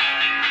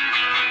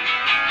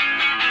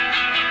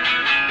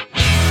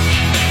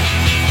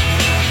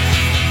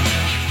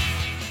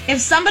If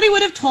somebody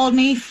would have told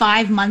me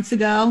 5 months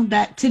ago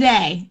that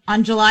today,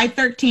 on July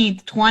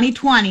 13th,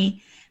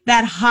 2020,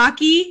 that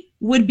hockey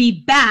would be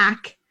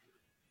back,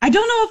 I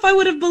don't know if I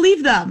would have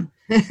believed them.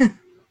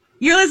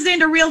 You're listening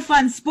to Real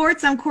Fun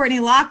Sports. I'm Courtney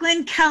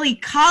Lachlan. Kelly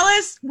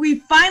Collis. We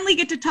finally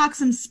get to talk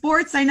some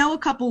sports. I know a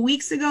couple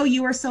weeks ago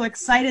you were so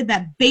excited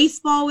that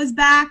baseball was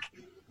back.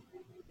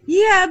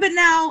 Yeah, but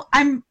now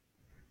I'm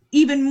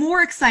even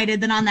more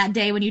excited than on that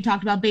day when you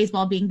talked about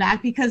baseball being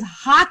back, because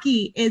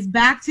hockey is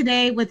back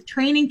today with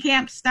training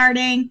camp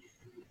starting.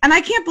 And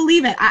I can't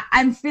believe it.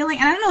 I'm feeling,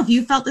 and I don't know if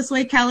you felt this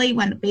way, Kelly,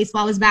 when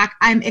baseball was back.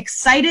 I'm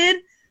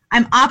excited.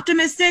 I'm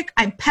optimistic.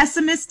 I'm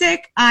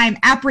pessimistic. I'm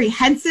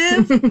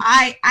apprehensive.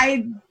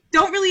 I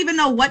don't really even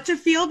know what to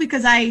feel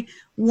because I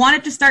want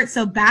it to start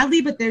so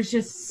badly, but there's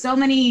just so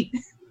many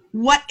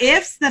what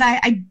ifs that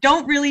I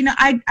don't really know.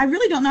 I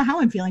really don't know how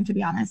I'm feeling, to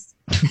be honest.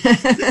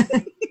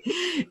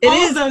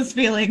 All of those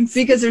feelings.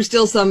 Because there's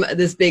still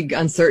this big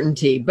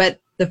uncertainty. But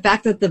the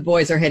fact that the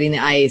boys are hitting the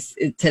ice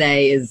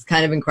today is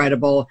kind of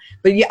incredible.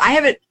 But yeah, I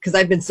haven't, because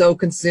I've been so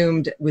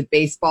consumed with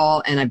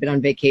baseball and I've been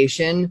on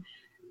vacation.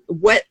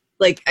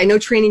 I know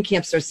training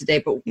camp starts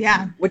today, but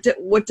yeah,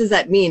 what does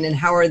that mean, and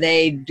how are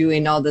they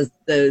doing all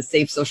the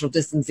safe social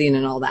distancing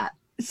and all that?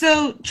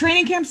 So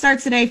training camp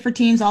starts today for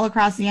teams all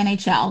across the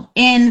NHL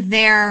in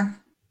their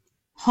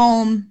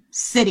home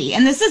city.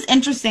 And this is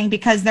interesting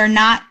because they're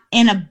not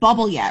in a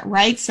bubble yet,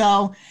 right?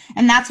 So,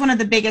 and that's one of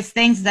the biggest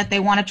things that they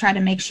want to try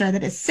to make sure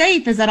that is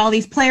safe, is that all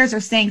these players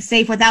are staying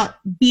safe without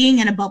being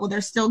in a bubble.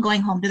 They're still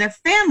going home to their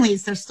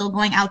families. They're still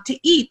going out to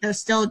eat. They're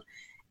still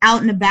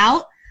out and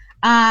about.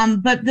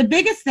 But the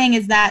biggest thing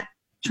is that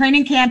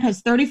training camp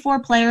has 34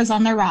 players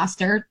on their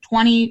roster,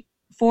 20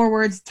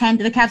 forwards, 10,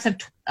 the Caps have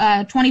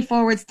 20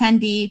 forwards,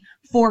 10D,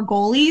 4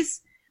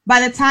 goalies. By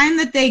the time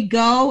that they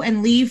go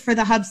and leave for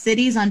the hub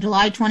cities on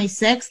July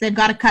 26th, they've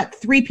got to cut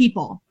 3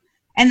 people.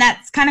 And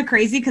that's kind of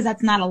crazy because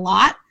that's not a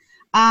lot,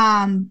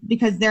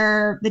 because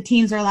the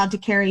teams are allowed to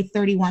carry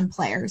 31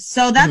 players.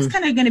 So that's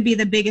kind of going to be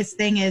the biggest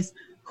thing, is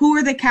who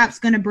are the Caps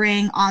going to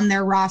bring on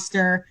their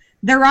roster?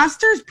 Their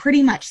roster is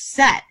pretty much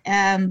set.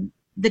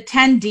 The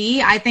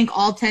 10D, I think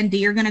all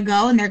 10D are going to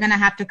go, and they're going to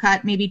have to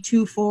cut maybe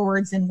 2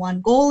 forwards and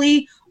 1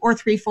 goalie, or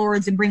 3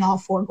 forwards and bring all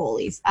 4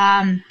 goalies.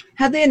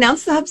 Have they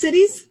announced the hub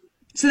cities?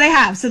 So they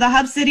have. So the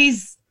hub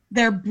cities,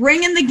 they're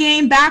bringing the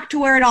game back to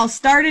where it all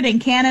started in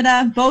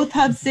Canada. Both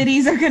hub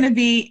cities are going to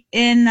be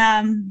in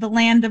the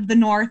land of the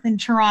North, in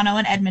Toronto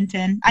and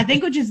Edmonton, I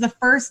think, which is the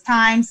first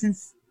time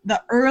since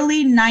the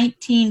early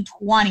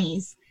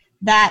 1920s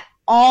that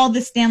all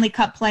the Stanley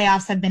Cup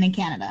playoffs have been in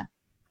Canada.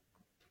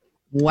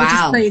 Wow. Which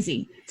is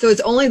crazy. So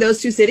it's only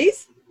those 2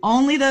 cities?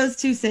 Only those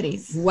 2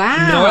 cities.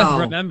 Wow.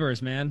 North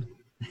remembers, man.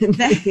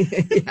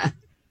 Yeah.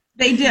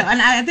 They do.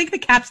 And I think the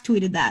Caps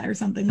tweeted that or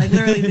something, like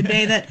literally the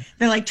day that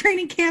they're like,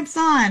 training camp's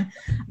on.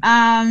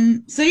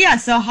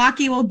 So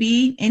hockey will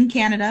be in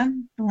Canada,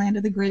 the land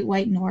of the Great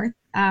White North.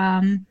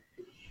 And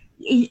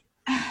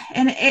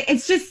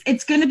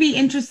it's going to be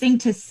interesting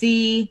to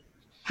see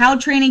how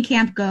training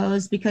camp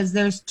goes, because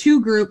there's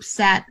 2 groups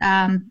set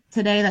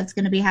today that's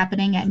going to be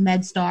happening at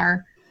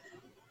MedStar.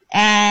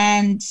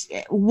 And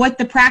what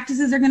the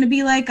practices are going to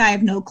be like, I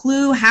have no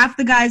clue. Half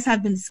the guys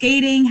have been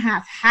skating,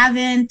 half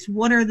haven't.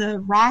 What are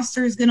the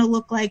rosters going to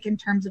look like in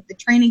terms of the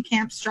training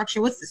camp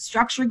structure? What's the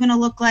structure going to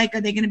look like?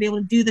 Are they going to be able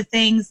to do the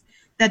things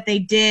that they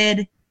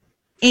did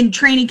in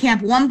training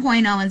camp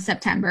 1.0 in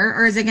September,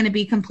 or is it going to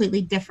be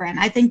completely different?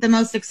 I think the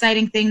most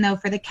exciting thing, though,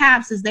 for the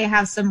Caps is they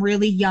have some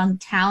really young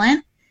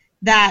talent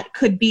that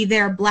could be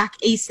their black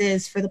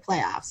aces for the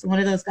playoffs. And one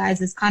of those guys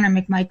is Connor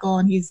McMichael,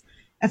 and he's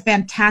a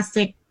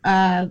fantastic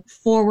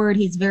forward.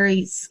 He's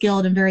very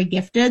skilled and very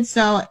gifted.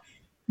 So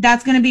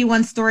that's going to be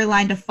one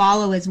storyline to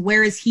follow, is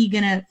where is he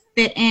going to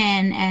fit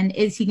in, and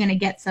is he going to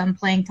get some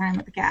playing time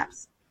with the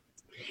Caps?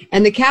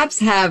 And the Caps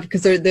have,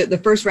 because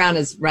the first round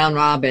is round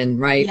robin,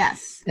 right?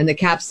 Yes. And the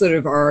Caps sort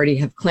of already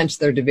have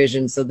clinched their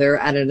division, so they're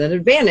at an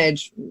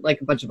advantage,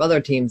 like a bunch of other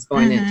teams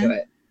going into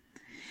it.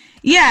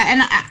 Yeah,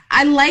 and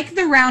I like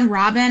the round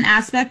robin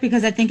aspect,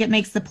 because I think it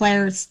makes the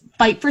players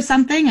fight for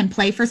something and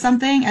play for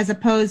something, as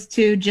opposed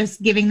to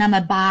just giving them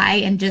a bye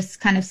and just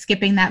kind of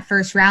skipping that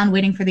first round,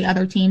 waiting for the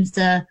other teams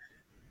to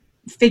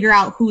figure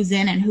out who's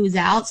in and who's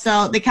out.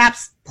 So the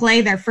Caps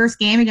play their first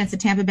game against the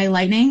Tampa Bay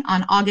Lightning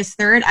on August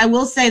 3rd. I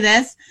will say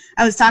this.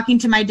 I was talking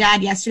to my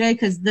dad yesterday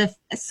because the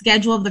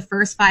schedule of the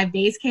first 5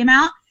 days came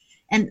out.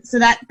 And so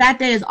that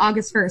day is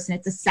August 1st, and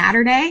it's a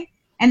Saturday.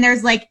 And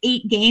there's like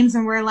 8 games,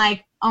 and we're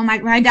like, oh,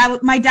 my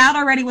dad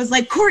already was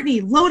like,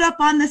 Courtney, load up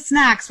on the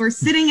snacks. We're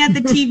sitting at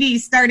the TV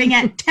starting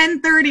at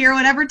 10:30 or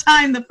whatever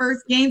time the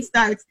first game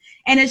starts.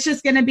 And it's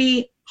just going to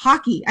be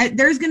hockey.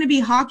 There's going to be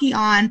hockey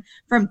on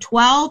from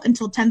 12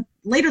 until 10,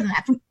 later than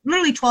that, from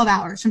literally 12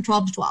 hours, from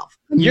 12 to 12.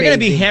 You're going to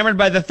be hammered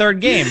by the 3rd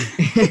game.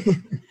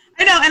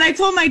 I know. And I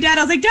told my dad,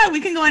 I was like, Dad,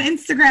 we can go on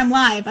Instagram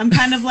Live. I'm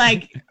kind of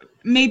like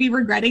maybe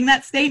regretting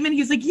that statement.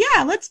 He was like,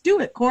 yeah, let's do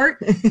it, Court.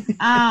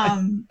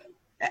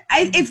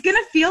 It's going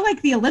to feel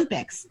like the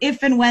Olympics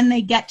if and when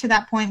they get to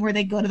that point where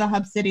they go to the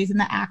hub cities and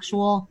the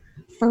actual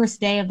first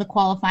day of the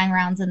qualifying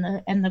rounds and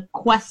the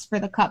quest for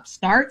the cup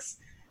starts,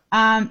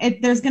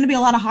 there's going to be a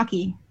lot of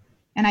hockey.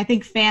 And I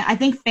think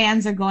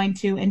fans are going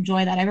to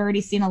enjoy that. I've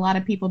already seen a lot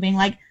of people being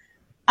like,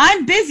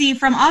 I'm busy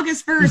from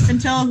August 1st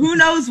until who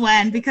knows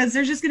when, because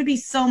there's just going to be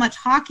so much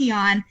hockey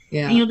on,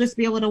 and you'll just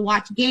be able to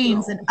watch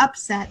games and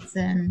upsets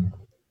and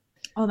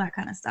all that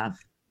kind of stuff.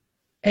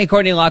 Hey,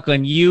 Courtney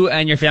Lachlan, you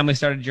and your family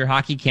started your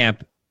hockey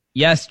camp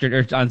yesterday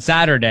or on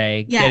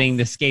Saturday, getting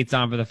the skates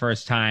on for the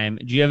first time.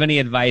 Do you have any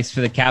advice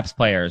for the Caps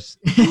players?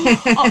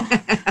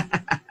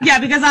 Yeah,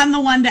 because I'm the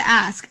one to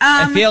ask.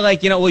 I feel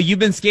like, you've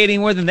been skating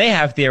more than they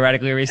have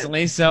theoretically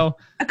recently, so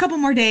a couple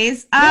more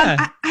days.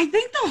 I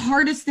think the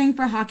hardest thing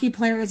for hockey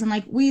players, and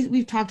like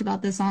we've talked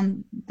about this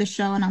on the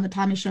show and on the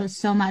Tommy show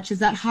so much, is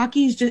that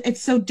hockey is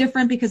it's so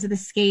different because of the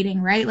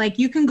skating, right? Like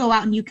you can go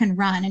out and you can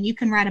run and you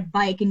can ride a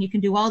bike and you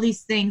can do all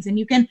these things and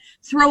you can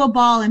throw a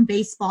ball in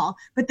baseball,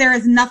 but there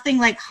is nothing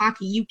like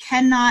hockey. You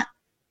cannot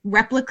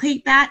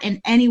replicate that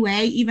in any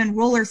way, even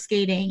roller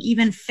skating,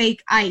 even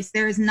fake ice.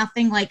 There is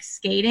nothing like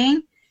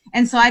skating.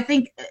 And so I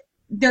think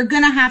they're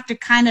going to have to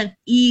kind of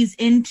ease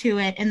into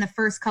it in the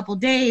first couple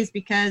days,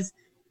 because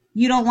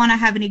you don't want to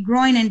have any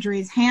groin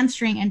injuries,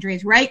 hamstring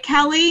injuries, right,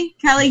 Kelly?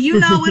 Kelly, you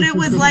know what it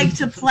was like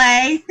to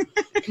play.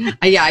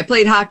 Yeah, I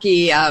played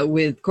hockey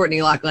with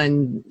Courtney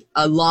Lachlan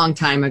a long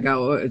time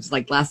ago. It was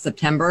like last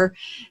September.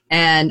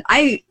 And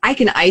I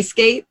can ice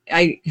skate.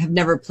 I have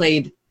never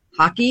played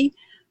hockey.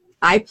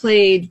 I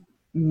played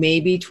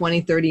maybe 20,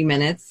 30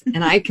 minutes,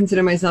 and I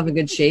consider myself in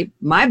good shape.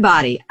 My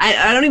body,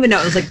 I don't even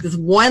know. It was like this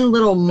one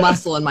little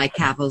muscle in my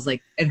calf. I was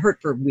like, it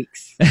hurt for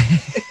weeks.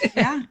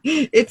 Yeah.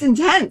 It's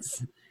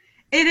intense.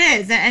 It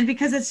is. And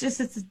because it's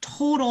a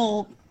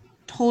total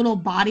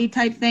body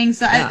type thing.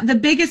 So the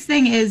biggest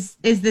thing is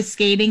the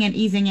skating and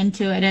easing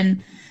into it.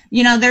 And,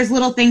 there's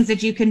little things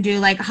that you can do.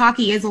 Like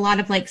hockey is a lot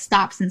of like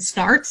stops and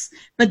starts,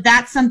 but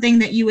that's something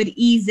that you would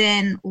ease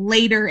in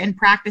later in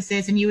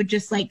practices, and you would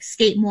just like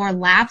skate more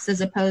laps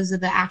as opposed to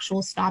the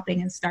actual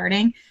stopping and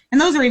starting. And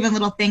those are even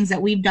little things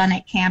that we've done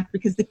at camp,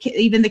 because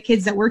even the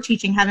kids that we're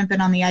teaching haven't been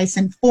on the ice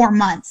in 4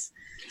 months.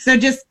 So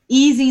just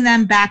easing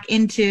them back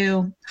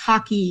into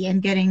hockey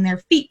and getting their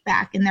feet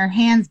back and their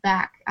hands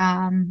back.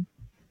 I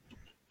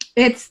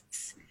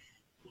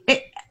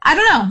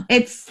don't know.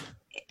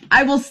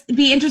 I will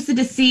be interested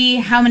to see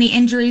how many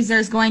injuries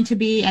there's going to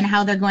be and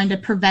how they're going to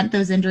prevent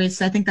those injuries.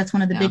 So I think that's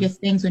one of the biggest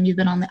things when you've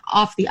been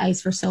off the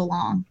ice for so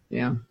long.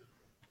 Yeah.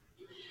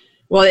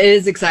 Well, it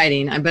is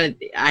exciting, but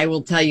I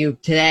will tell you,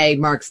 today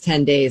marks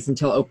 10 days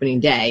until opening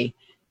day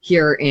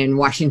here in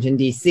Washington,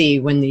 D.C.,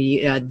 when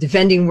the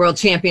defending world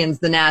champions,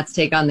 the Nats,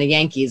 take on the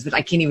Yankees, but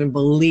I can't even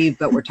believe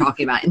what we're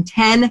talking about. In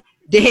 10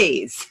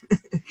 days.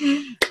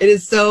 It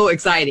is so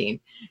exciting.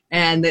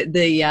 And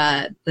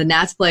the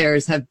Nats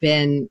players have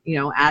been,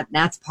 at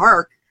Nats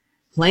Park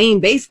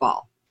playing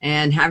baseball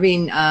and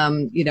having,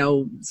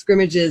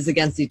 scrimmages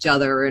against each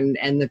other.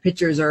 And the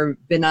pitchers are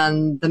been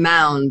on the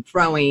mound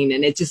throwing,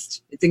 and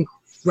it's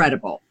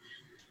incredible.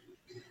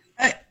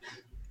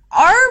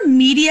 Are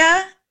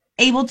media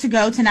able to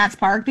go to Nats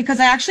Park? Because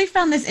I actually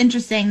found this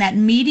interesting that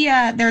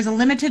there's a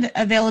limited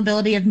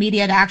availability of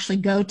media to actually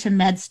go to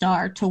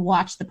MedStar to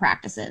watch the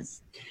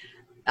practices.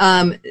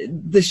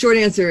 The short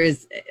answer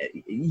is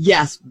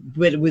yes,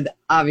 but with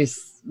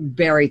obvious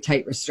very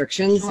tight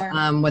restrictions. Sure.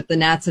 What the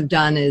Nats have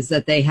done is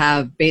that they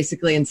have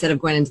basically, instead of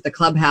going into the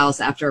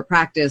clubhouse after a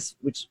practice,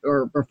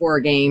 or before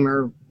a game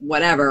or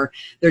whatever,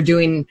 they're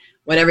doing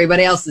what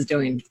everybody else is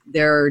doing.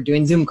 They're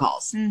doing Zoom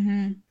calls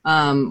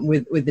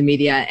with the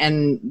media,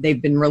 and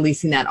they've been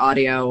releasing that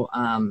audio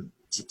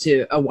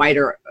to a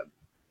wider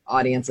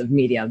audience of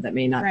media that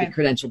may not be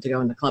credentialed to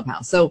go in the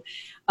clubhouse. So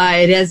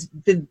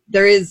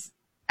there is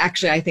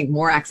actually, I think,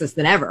 more access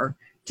than ever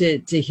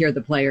to hear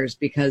the players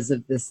because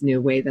of this new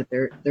way that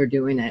they're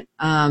doing it.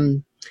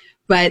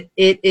 But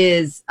it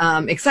is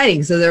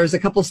exciting. So there's a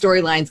couple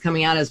storylines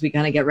coming out as we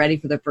kind of get ready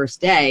for the first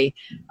day.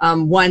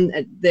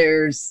 One,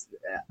 there's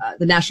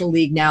the National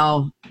League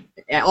now,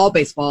 all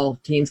baseball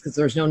teams, because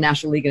there's no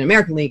National League and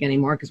American League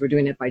anymore because we're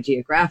doing it by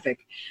geographic.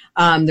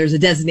 There's a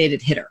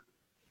designated hitter.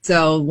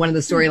 So one of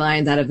the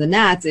storylines out of the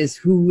Nats is,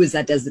 who is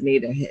that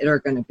designated hitter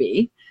going to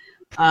be?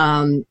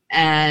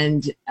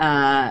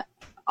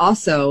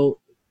 Also,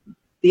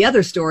 the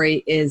other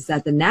story is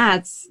that the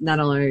Nats, not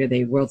only are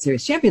they World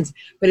Series champions,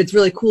 but it's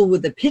really cool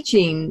with the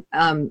pitching,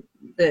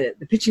 the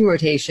pitching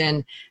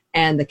rotation,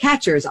 and the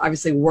catchers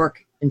obviously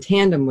work in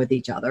tandem with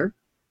each other.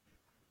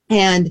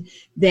 And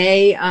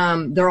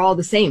they're all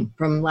the same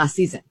from last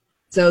season.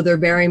 So they're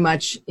very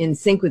much in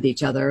sync with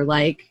each other.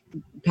 Like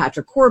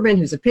Patrick Corbin,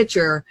 who's a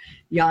pitcher,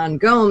 Yan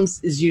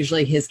Gomes is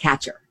usually his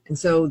catcher. And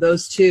so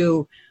those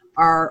two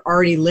are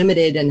already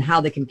limited in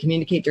how they can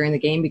communicate during the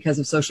game because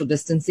of social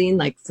distancing.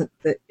 Like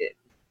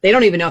they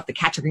don't even know if the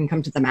catcher can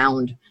come to the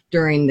mound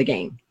during the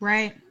game.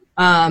 Right.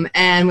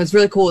 And what's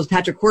really cool is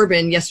Patrick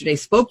Corbin yesterday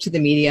spoke to the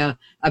media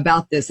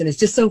about this. And it's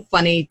just so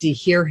funny to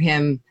hear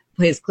him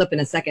play his clip in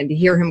a second, to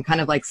hear him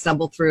kind of like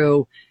stumble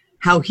through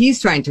how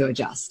he's trying to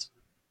adjust.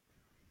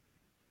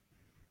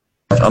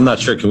 I'm not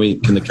sure. Can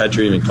the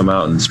catcher even come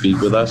out and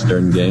speak with us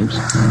during games?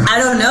 I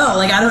don't know.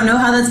 I don't know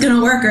how that's going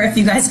to work, or if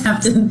you guys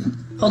have to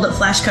hold up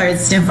flashcards,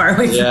 stand far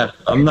away from. Yeah,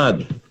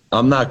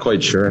 I'm not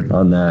quite sure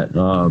on that.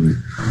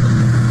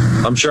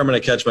 I'm sure I'm going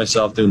to catch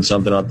myself doing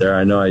something out there.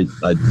 I know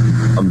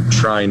I'm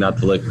trying not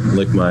to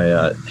lick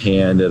my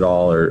hand at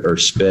all or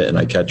spit, and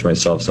I catch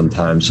myself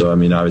sometimes. So, I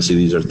mean, obviously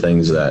these are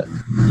things that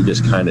you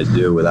just kind of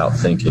do without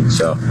thinking.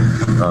 So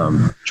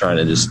trying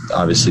to just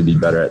obviously be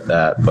better at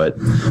that. But,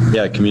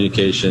 yeah,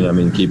 communication, I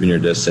mean, keeping your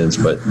distance.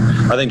 But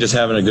I think just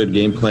having a good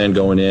game plan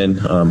going in,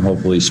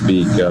 hopefully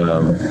speak.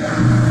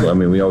 I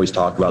mean, we always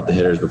talk about the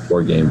hitters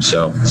before games,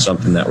 so it's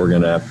something that we're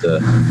going to have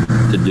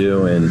to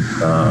do. And,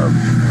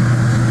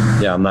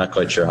 yeah, I'm not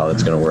quite sure how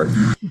that's going to work.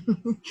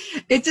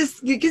 It's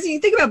just because you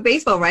think about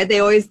baseball, right? They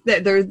always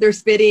they're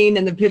spitting,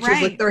 and the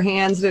pitchers lick their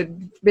hands to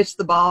pitch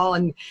the ball,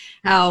 and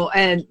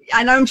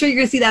I'm sure you're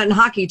going to see that in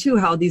hockey too.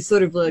 How these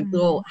sort of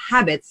little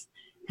habits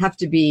you have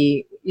to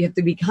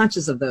be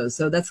conscious of those.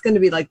 So that's going to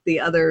be like the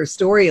other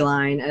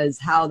storyline as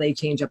how they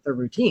change up their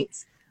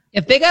routines.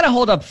 If they got to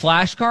hold up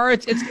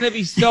flashcards, it's going to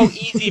be so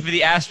easy for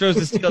the Astros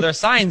to steal their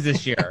signs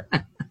this year.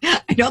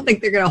 I don't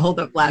think they're going to hold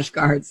up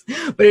flashcards,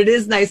 but it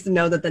is nice to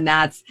know that the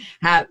Nats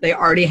they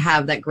already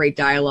have that great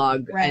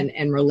dialogue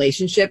and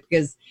relationship,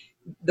 because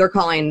they're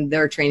calling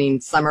their training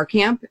summer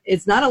camp.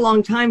 It's not a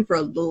long time for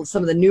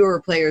some of the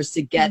newer players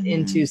to get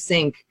into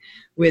sync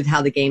with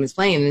how the game is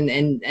playing.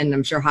 And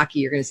I'm sure hockey,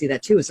 you're going to see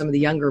that too, with some of the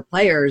younger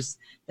players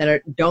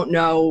that don't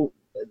know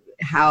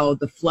how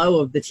the flow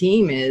of the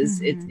team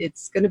is.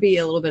 It's going to be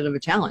a little bit of a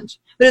challenge,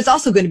 but it's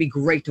also going to be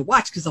great to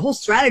watch, because the whole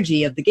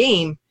strategy of the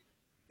game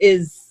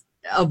is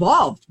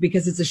evolved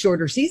because it's a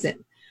shorter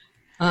season.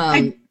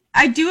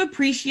 I do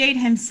appreciate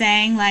him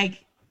saying,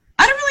 like,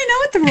 I don't really know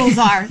what the rules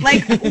are.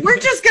 Like, we're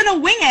just gonna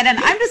wing it, and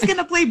I'm just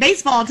gonna play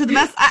baseball to the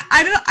best.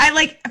 I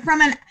like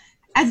from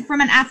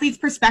an athlete's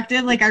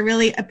perspective, like, I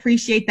really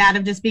appreciate that,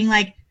 of just being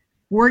like,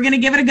 we're gonna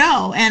give it a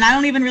go, and I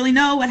don't even really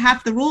know what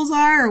half the rules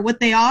are or what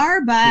they are,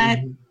 but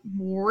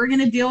we're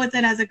gonna deal with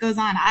it as it goes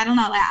on. I don't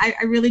know. Like,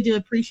 I really do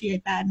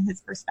appreciate that in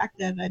his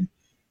perspective, and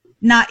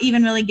not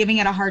even really giving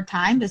it a hard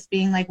time, just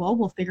being like, well,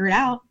 we'll figure it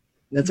out.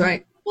 That's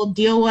right. We'll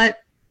deal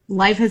what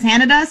life has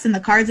handed us, and the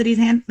cards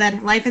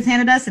that life has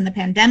handed us, and the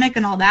pandemic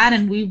and all that,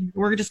 and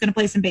we're just going to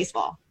play some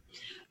baseball.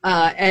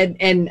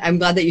 And I'm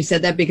glad that you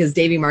said that, because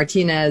Davey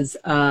Martinez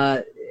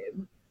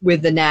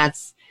with the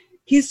Nats,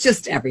 he's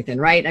just everything,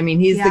 right? I mean,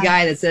 he's the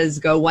guy that says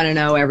go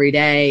 1-0 every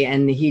day,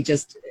 and he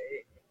just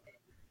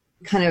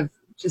kind of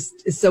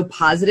just is so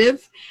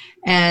positive.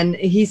 And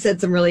he said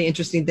some really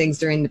interesting things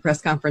during the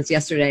press conference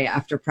yesterday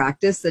after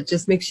practice that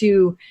just makes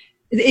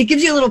it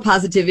gives you a little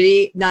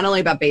positivity, not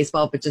only about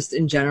baseball, but just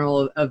in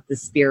general of the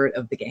spirit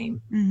of the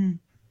game.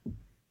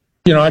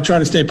 You know, I try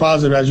to stay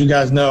positive, as you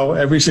guys know,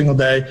 every single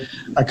day.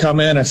 I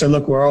come in, I say,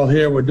 look, we're all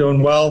here, we're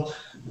doing well,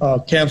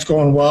 camp's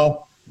going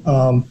well.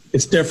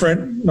 It's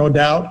different, no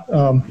doubt.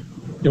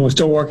 We're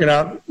still working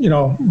out,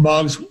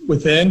 bugs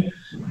within.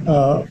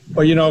 But,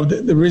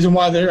 the reason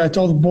why I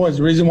told the boys,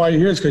 the reason why you're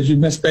here is because you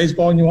miss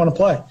baseball and you want to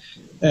play.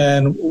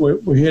 And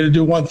we're here to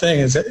do one thing,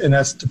 and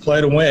that's to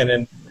play to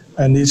win.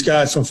 And these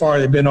guys so far,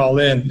 they've been all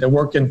in. They're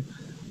working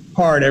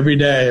hard every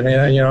day. I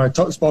mean, I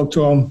spoke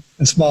to them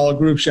in smaller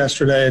groups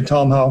yesterday and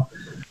told them how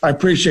I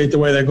appreciate the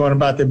way they're going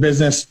about their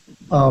business.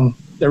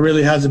 There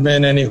really hasn't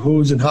been any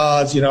who's and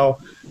ha's,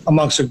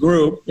 amongst a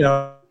group.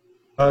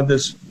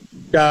 There's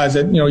guys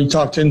that, you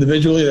talk to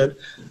individually that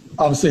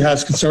obviously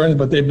has concerns,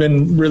 but they've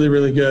been really,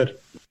 really good.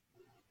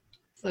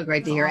 So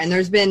great to hear. And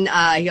there's been,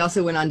 he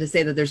also went on to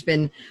say that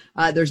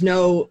there's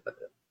no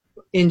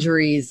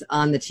injuries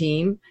on the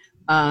team.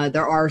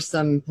 There are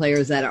some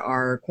players that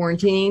are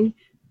quarantining,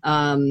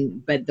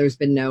 but there's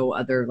been no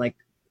other,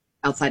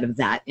 outside of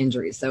that,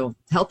 injuries. So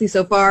healthy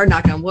so far,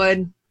 knock on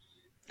wood.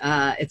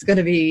 It's going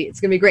to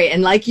be great.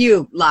 And like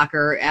you,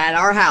 Locker, at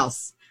our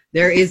house,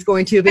 there is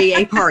going to be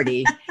a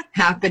party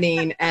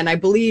happening, and I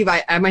believe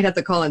I might have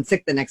to call in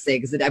sick the next day,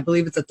 because I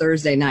believe it's a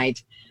Thursday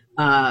night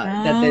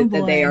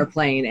that they are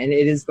playing, and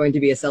it is going to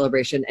be a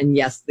celebration. And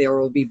yes, there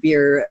will be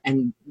beer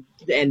and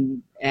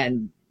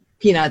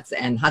peanuts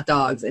and hot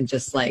dogs, and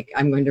just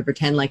I'm going to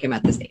pretend like I'm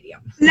at the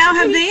stadium. Now,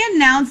 have they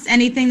announced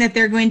anything that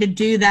they're going to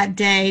do that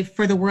day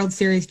for the World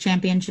Series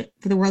championship,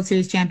 for the World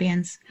Series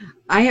champions?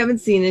 I haven't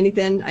seen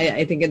anything.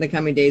 I think in the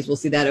coming days we'll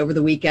see that. Over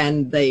the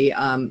weekend,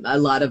 a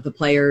lot of the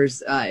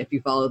players, if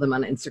you follow them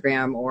on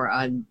Instagram or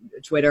on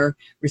Twitter,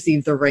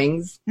 received the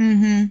rings,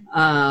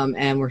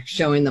 and we're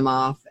showing them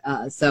off.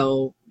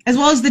 So as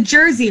well as the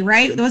jersey,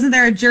 right? Wasn't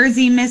there a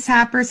jersey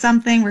mishap or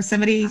something where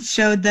somebody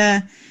showed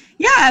a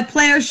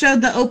player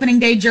showed the opening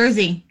day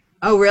jersey?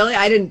 Oh, really?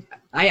 I didn't.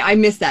 I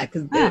missed that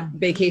because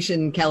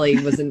Vacation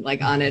Kelly wasn't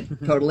on it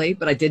totally,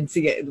 but I did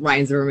see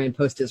Ryan Zimmerman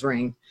post his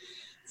ring.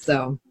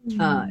 So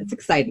it's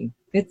exciting.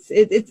 It's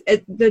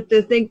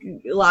to think,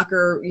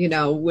 Locker,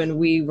 when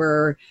we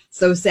were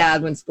so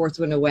sad when sports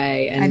went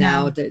away, and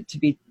now to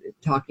be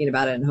talking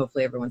about it, and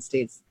hopefully everyone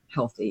stays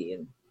healthy.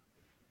 And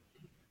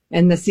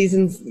and the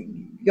seasons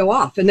go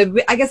off.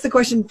 And I guess the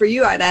question for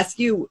you, I'd ask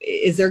you,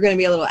 is there going to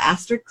be a little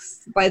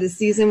asterisk by the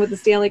season with the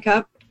Stanley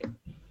Cup?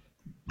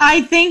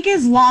 I think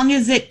as long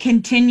as it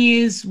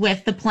continues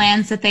with the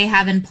plans that they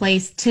have in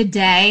place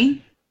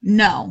today,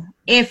 no.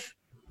 If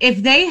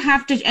they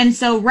have to, and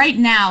so right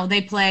now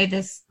they play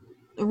this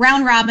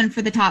round robin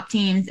for the top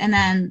teams and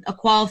then a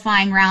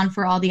qualifying round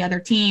for all the other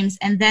teams,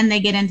 and then they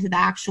get into the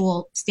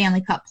actual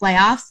Stanley Cup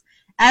playoffs.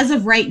 As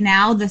of right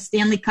now, the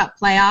Stanley Cup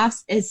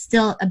playoffs is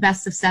still a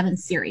best of 7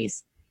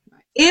 series.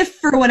 If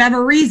for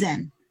whatever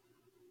reason,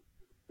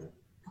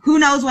 who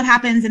knows what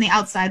happens in the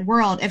outside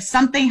world, if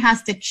something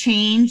has to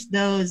change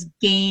those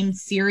game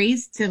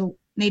series to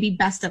maybe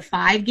best of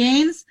 5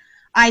 games,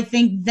 I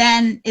think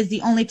then is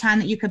the only time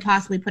that you could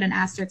possibly put an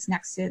asterisk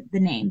next to the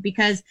name,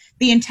 because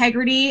the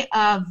integrity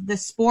of the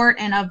sport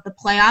and of the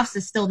playoffs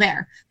is still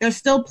there. They're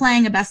still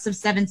playing a best of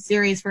 7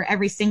 series for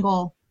every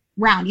single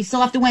round. You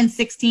still have to win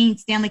 16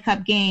 Stanley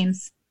Cup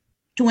games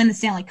to win the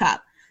Stanley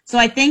Cup. So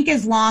I think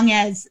as long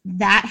as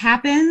that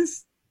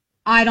happens,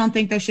 I don't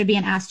think there should be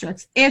an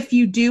asterisk. If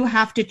you do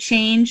have to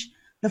change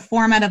the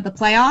format of the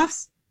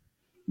playoffs,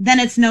 then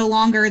it's no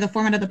longer the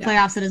format of the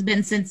playoffs that has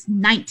been since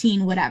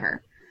 19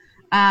 whatever.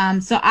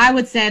 So I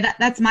would say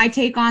that's my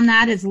take on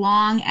that. As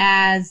long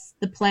as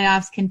the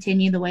playoffs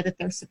continue the way that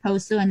they're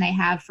supposed to and they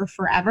have for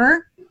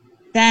forever,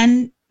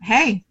 then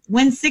hey,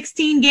 win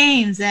 16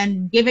 games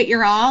and give it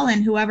your all,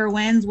 and whoever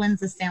wins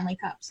the Stanley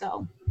Cup.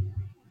 So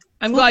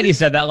I'm glad you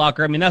said that,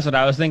 Locker. I mean, that's what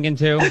I was thinking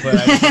too, but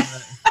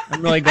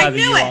I'm really glad that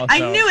you also. I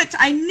knew it.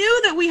 I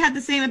knew that we had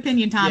the same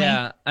opinion, Tommy.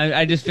 Yeah,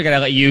 I just figured I'd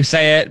let you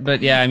say it,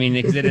 but yeah, I mean,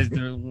 because it is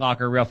the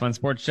Locker Real Fun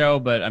Sports Show,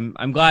 but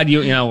I'm glad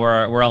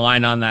we're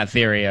aligned on that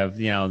theory of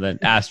the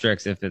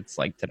asterisks if it's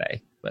like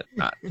today, but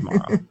not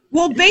tomorrow.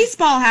 Will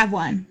baseball have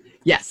one?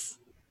 Yes.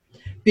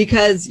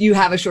 Because you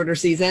have a shorter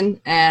season,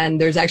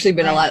 and there's actually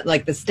been a lot,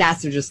 like the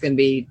stats are just going to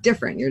be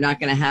different. You're not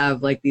going to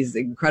have like these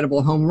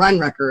incredible home run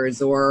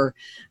records or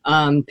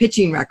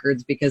pitching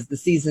records, because the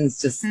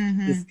season's just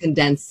this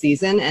condensed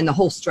season, and the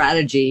whole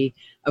strategy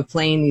of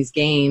playing these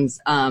games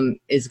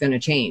is going to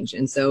change.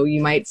 And so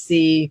you might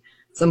see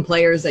some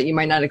players that you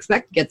might not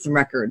expect get some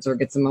records or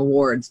get some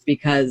awards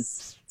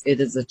because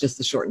it is just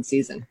a shortened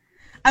season.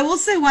 I will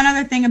say one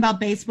other thing about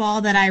baseball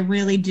that I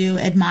really do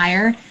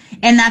admire,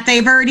 and that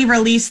they've already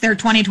released their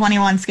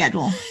 2021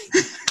 schedule.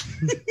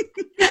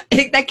 I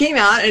think that came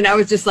out, and I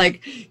was just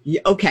like,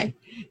 okay,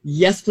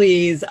 yes,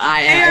 please. They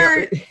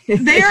are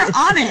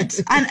on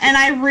it. And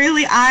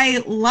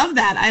I love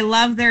that. I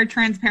love their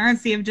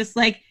transparency of just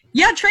like,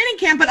 yeah, training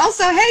camp, but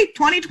also, hey,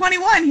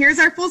 2021, here's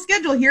our full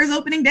schedule. Here's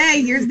opening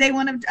day. Here's day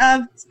 1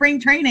 of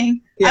spring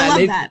training. Yeah, I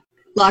love that.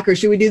 Locker,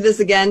 should we do this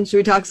again? Should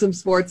we talk some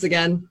sports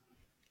again?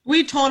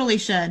 We totally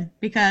should,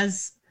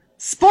 because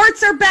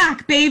sports are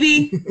back,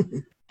 baby.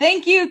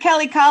 Thank you,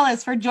 Kelly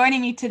Collis, for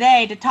joining me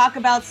today to talk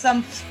about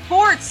some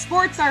sports.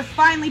 Sports are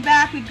finally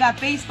back. We've got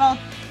baseball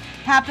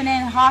happening,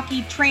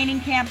 hockey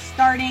training camp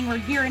starting. We're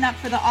gearing up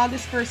for the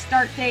August 1st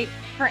start date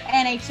for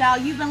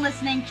NHL. You've been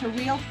listening to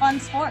Real Fun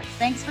Sports.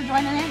 Thanks for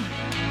joining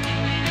in.